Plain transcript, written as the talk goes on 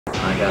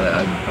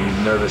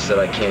I'm nervous that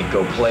I can't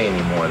go play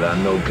anymore, that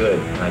I'm no good.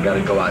 I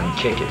gotta go out and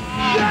kick it.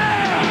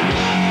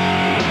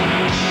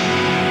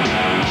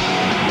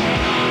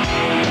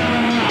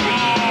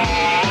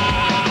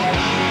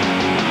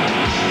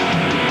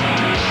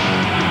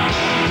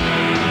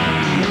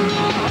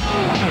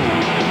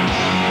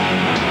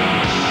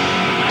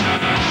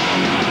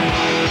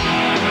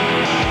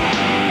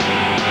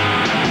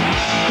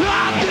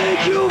 I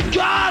think you've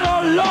got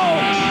a low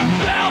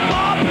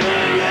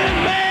self-opinion,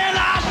 man. I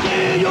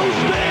see you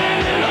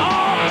standing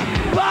all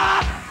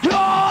by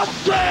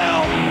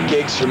yourself.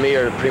 Gigs for me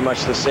are pretty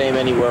much the same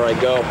anywhere I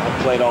go.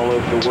 I've played all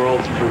over the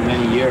world for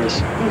many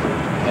years.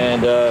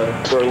 And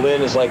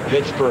Berlin is like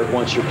Pittsburgh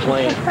once you're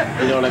playing.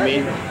 You know what I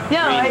mean?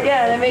 Yeah,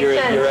 yeah, that makes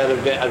sense. You're at a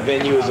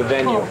venue is a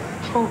venue.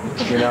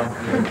 You know?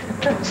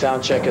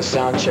 Sound check is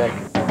sound check.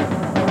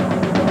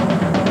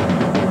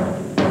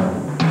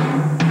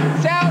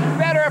 Sounds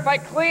better if I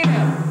clean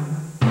it.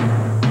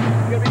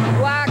 It's gonna be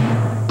black,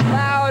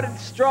 loud, and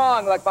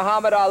strong like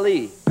Muhammad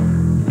Ali.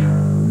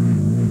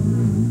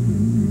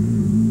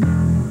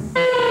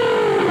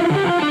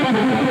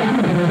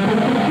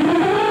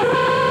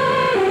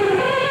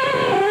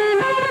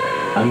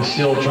 I'm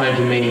still trying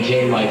to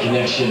maintain my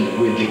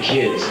connection with the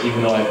kids,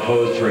 even though I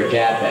posed for a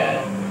Gap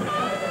ad.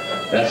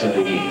 That's what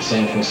the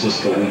San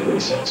Francisco Weekly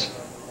says.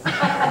 I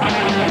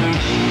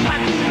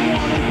didn't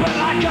want it, but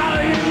I got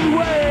it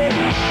anyway.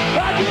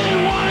 I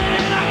didn't want it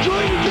and I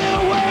couldn't get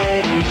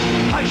away.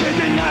 I can't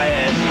deny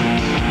it.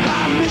 I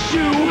miss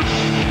you,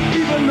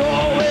 even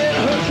though it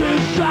hurts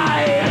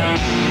inside.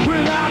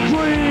 When I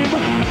dream,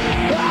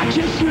 I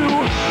kiss you.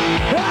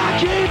 I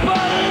keep a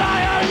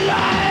lie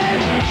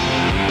alive.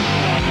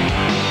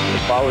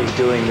 If I was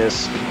doing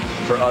this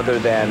for other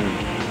than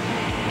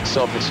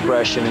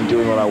self-expression and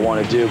doing what I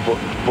want to do,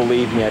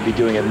 believe me, I'd be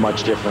doing it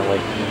much differently.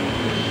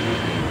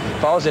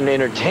 If I was in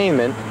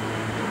entertainment,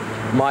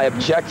 my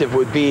objective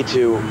would be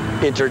to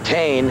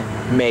entertain,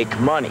 make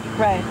money.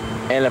 Right.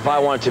 And if I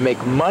wanted to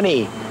make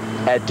money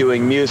at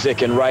doing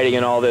music and writing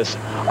and all this,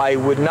 I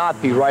would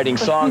not be writing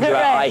songs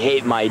about Right. I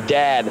hate my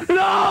dad.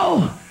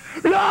 No!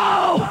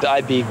 No!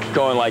 I'd be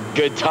going like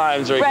good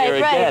times right here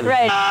again.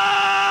 Right.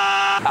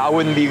 I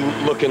wouldn't be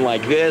looking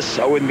like this.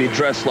 I wouldn't be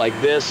dressed like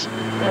this.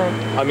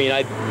 I mean,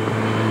 I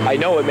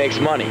know it makes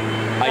money.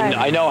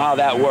 I know how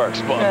that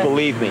works, but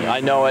believe me, I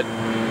know it.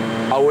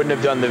 I wouldn't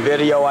have done the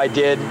video I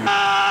did.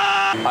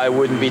 I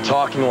wouldn't be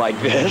talking like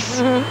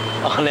this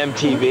on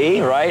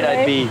MTV, right?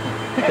 I'd be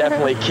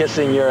definitely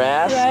kissing your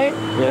ass,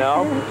 you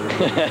know?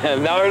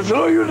 Now it's,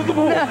 oh, you're to the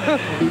moon.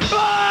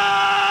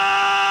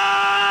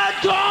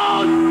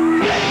 Don't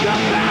think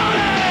about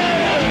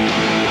it!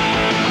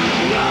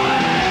 No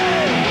way!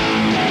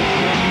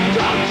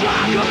 Don't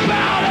talk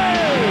about it!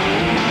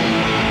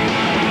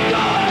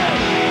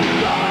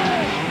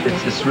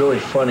 It's really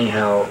funny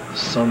how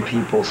some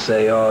people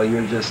say, oh,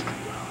 you're just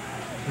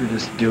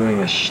doing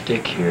a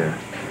shtick here.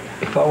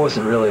 If I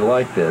wasn't really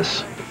like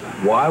this,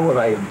 why would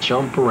I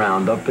jump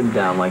around up and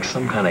down like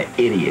some kind of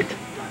idiot?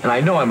 And I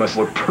know I must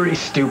look pretty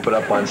stupid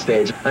up on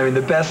stage. I mean,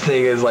 the best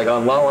thing is like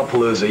on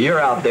Lollapalooza, you're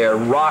out there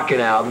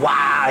rocking out, wow,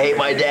 I hate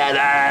my dad,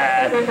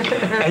 ah!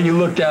 And you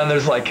look down,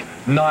 there's like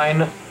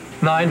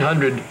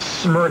 900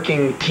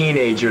 smirking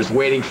teenagers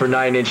waiting for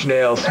 9 Inch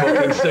Nails,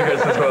 smoking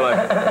cigarettes and going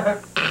like,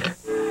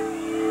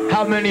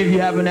 how many of you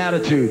have an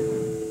attitude?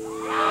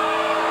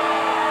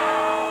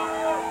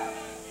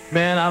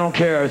 Man, I don't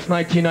care. It's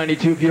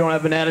 1992. If you don't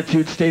have an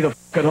attitude, stay the f***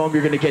 at home.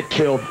 You're going to get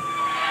killed.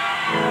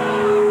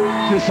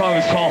 This song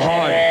is called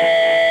Hard.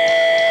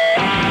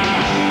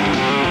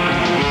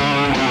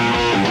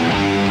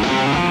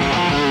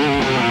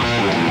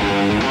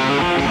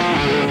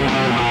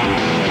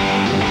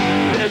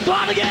 It's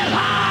hard to get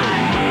high,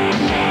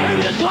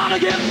 and it's hard to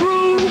get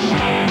through,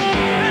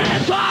 and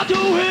it's hard to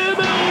hear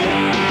me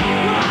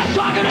when I'm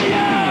talking to you,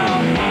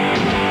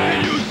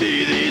 and you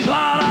see these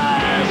hard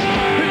eyes,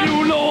 and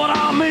you know what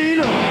I mean.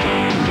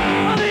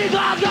 These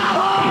eyes got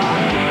hard,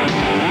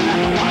 and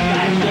that's what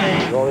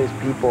they see. All these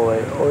people,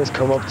 they always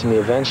come up to me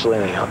eventually,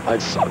 and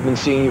I've been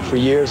seeing you for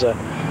years.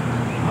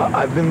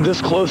 I've been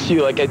this close to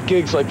you, like at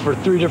gigs, like for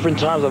 3 different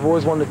times. I've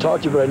always wanted to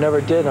talk to you, but I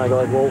never did. And I go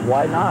like, well,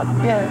 why not?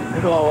 Yeah.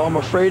 They go, oh, I'm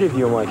afraid of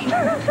you. I'm like,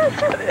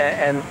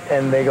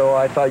 and they go,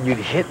 I thought you'd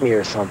hit me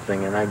or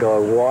something. And I go,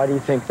 well, why do you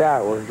think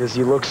that? Well, because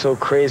you look so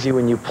crazy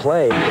when you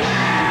play.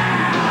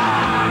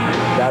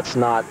 That's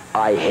not,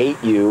 I hate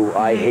you.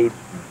 I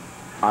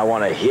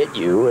want to hit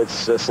you.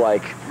 It's just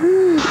like,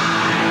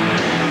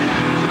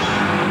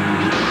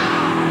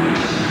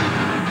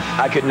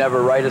 I could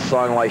never write a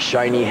song like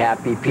Shiny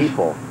Happy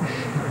People.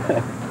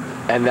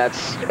 And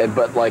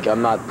but like,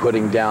 I'm not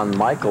putting down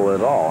Michael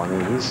at all. I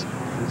mean, he's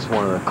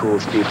one of the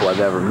coolest people I've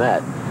ever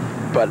met.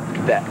 But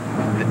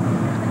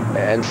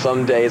and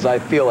some days I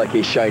feel like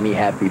a shiny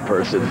happy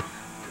person.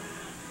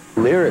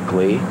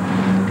 Lyrically,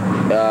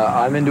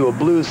 I'm into a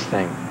blues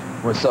thing.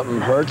 When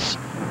something hurts,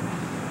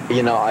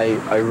 you know,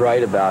 I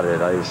write about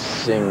it. I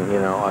sing, you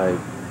know, I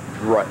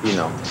write, you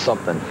know,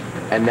 something.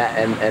 And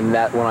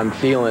that when I'm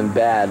feeling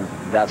bad,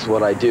 that's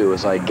what I do,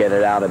 is I get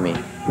it out of me.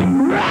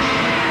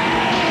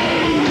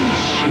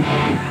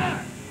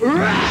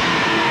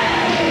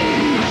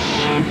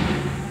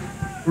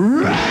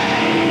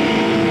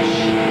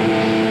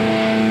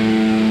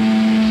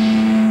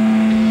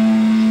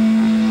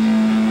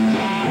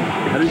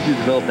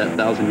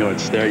 1,000-yard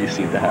stare you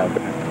seem to have.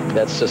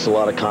 That's just a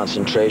lot of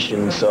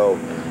concentration. So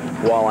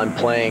while I'm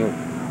playing,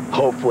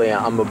 hopefully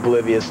I'm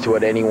oblivious to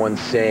what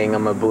anyone's saying.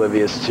 I'm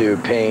oblivious to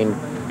pain,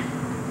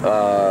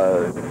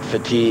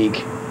 fatigue.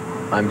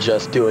 I'm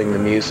just doing the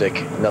music.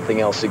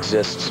 Nothing else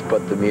exists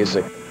but the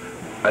music.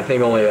 I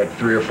think only like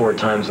 3 or 4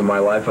 times in my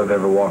life I've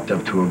ever walked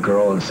up to a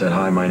girl and said,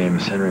 "Hi, my name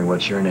is Henry.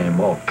 What's your name?"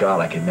 Oh, God,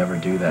 I could never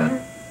do that.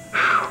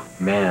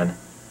 Whew, man.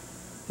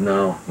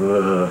 No.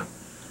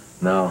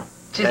 No.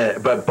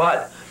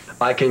 But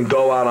I can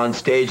go out on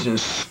stage and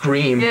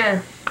scream.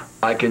 Yeah.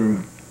 I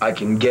can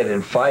get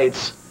in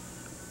fights.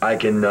 I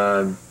can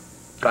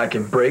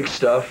break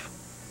stuff.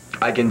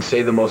 I can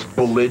say the most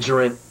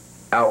belligerent,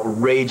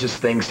 outrageous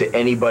things to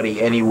anybody,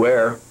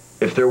 anywhere.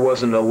 If there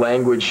wasn't a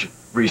language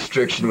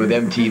restriction with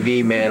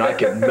MTV, man, I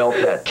could melt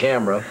that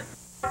camera.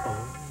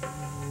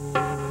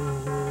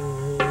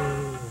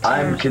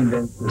 I'm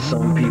convinced that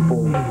some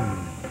people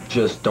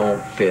just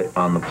don't fit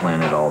on the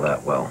planet all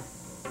that well.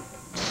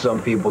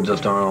 Some people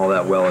just aren't all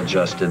that well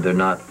adjusted. They're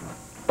not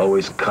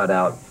always cut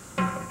out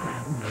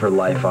for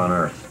life on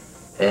Earth.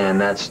 And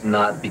that's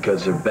not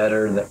because they're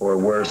better or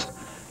worse.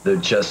 They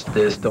just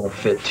don't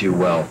fit too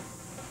well.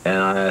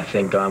 And I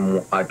think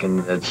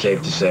it's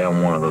safe to say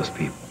I'm one of those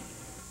people.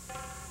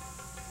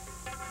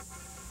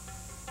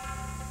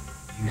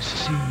 You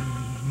see.